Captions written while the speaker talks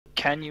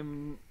Can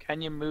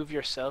you move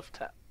yourself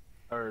to,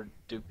 or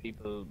do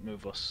people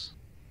move us?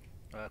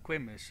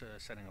 Quim is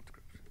setting up the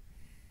groups.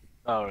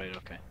 Oh right,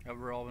 okay.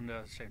 We're all in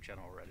the same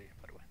channel already,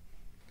 by the way.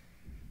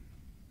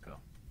 Cool.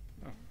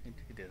 Oh,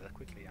 he did that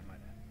quickly, I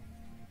might add.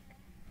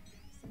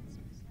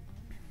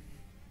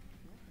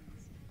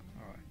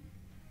 Alright.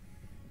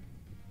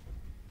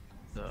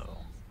 So.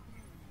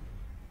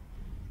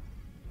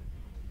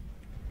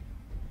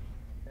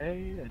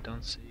 Hey, I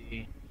don't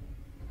see.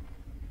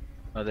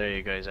 Oh, there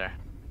you guys are.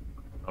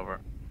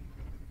 Over.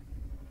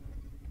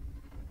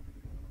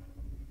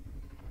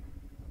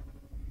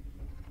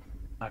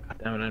 Oh, God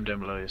damn it, I'm down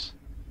below you.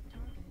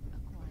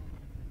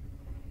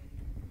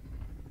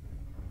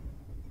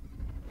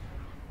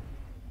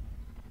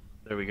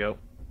 There we go.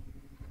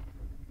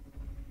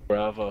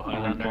 Bravo,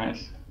 Highlander.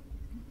 Guys.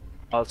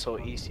 Also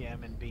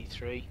ECM in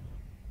B3.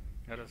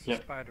 Yeah, there's a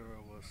spider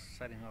who was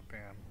setting up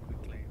here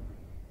quickly.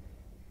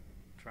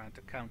 Trying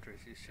to counter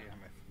his ECM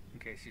in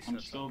case he I'm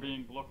sets still up.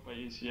 being blocked by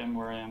ECM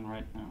where I am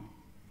right now.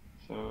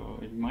 So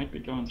it might be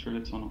going through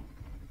the tunnel.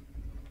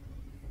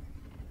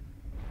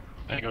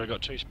 I think I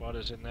got 2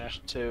 spiders in there.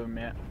 Two,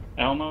 yeah.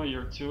 Elmo,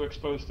 you're too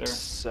exposed there.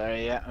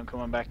 Sorry, yeah, I'm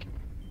coming back.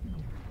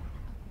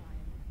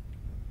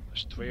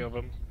 There's 3 of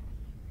them.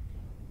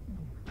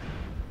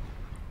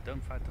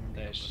 Don't fight them.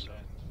 There's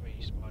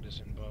 3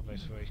 spiders in Bravo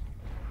 3.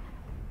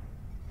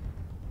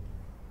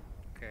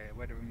 Okay,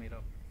 where do we meet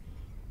up?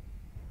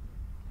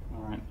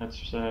 Alright,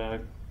 let's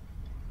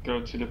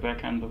go to the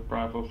back end of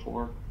Bravo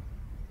 4.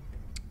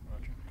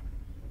 Roger.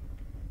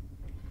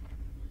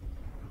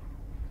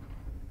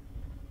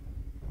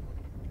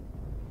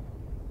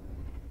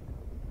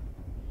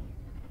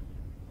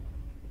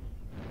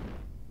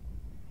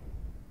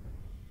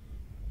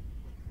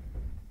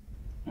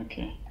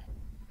 Okay.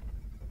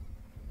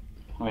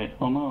 Wait,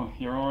 oh no,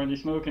 you're already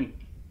smoking.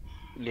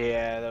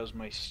 Yeah, that was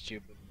my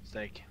stupid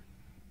mistake.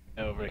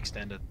 I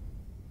overextended.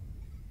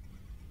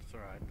 It's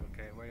alright,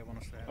 okay, where do you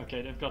want to stay?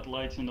 Okay, they've got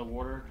lights in the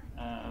water.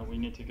 We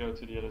need to go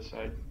to the other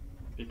side.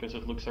 Because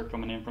it looks they're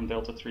coming in from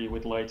Delta 3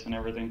 with lights and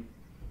everything.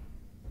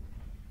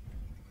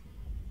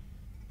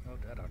 Oh,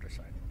 that other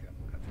side, yeah,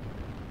 gotcha.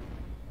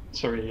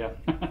 Sorry, yeah.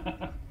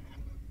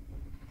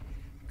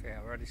 Okay,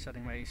 I'm already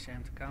setting my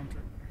ECM to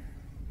counter.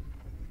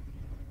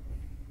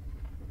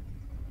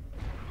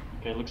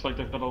 Okay, looks like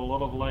they've got a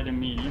lot of light and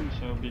medium,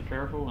 so be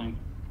careful and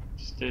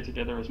stay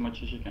together as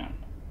much as you can.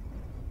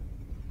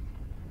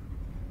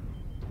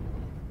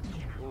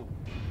 Ooh,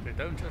 they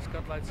don't just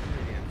got lights and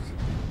mediums.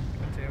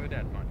 I'll tell you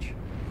that much.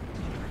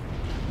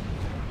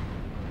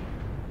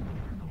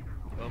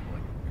 Oh boy.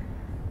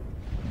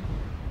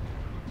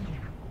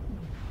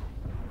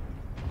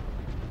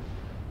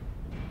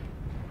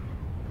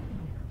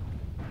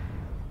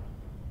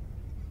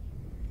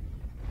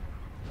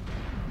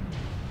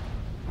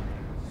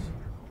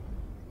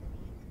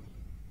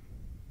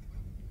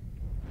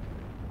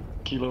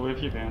 Kilo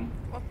if you can.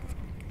 Wat?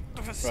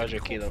 Roger,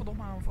 Kilo.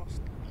 Godverdomme aan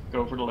vast.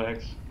 Go for the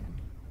legs.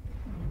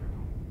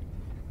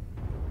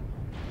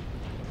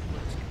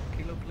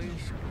 Kilo,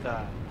 please.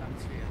 That. Can't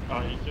see it. Oh,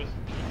 he just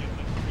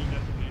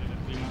designated it,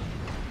 Lima.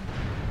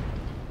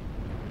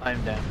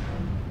 I'm down.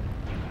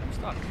 I'm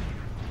stuck.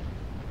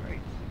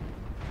 Great.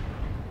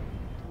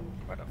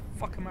 Where the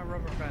fuck am I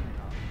rubber banding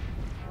on?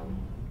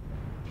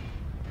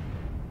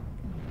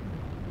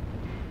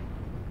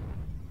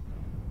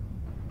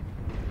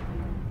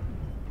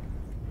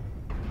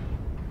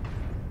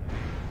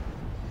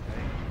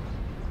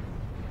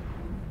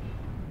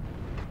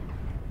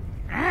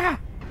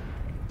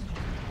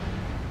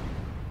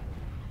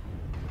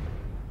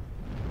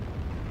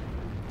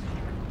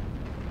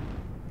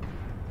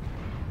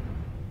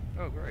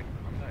 Oh great,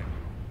 I'm back.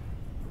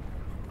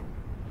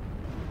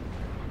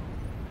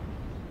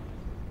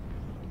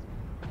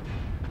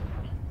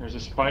 There's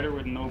a spider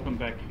with an open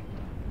back.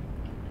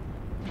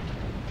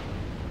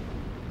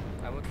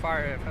 I would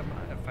fire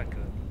if I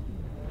could.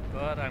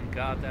 But I'm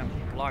goddamn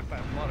blocked by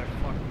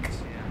motherfuckers.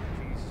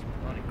 Yeah, Jesus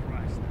bloody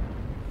Christ.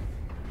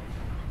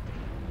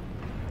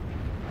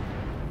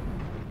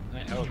 I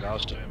think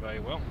Elgar's doing very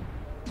well.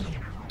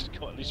 He's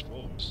got at least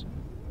 4s.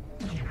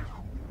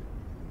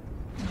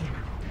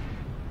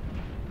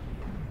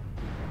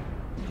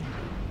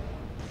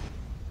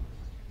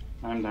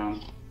 I'm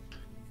down.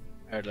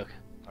 Alright, look.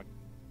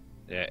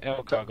 Yeah,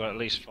 Elgar got at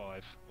least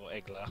 5, or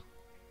Eglar.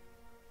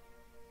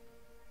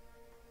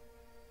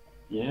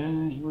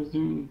 Yeah, he was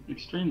doing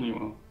extremely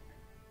well.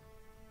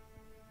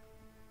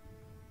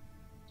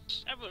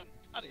 7!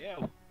 Bloody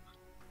hell!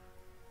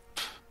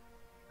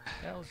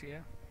 Hells yeah.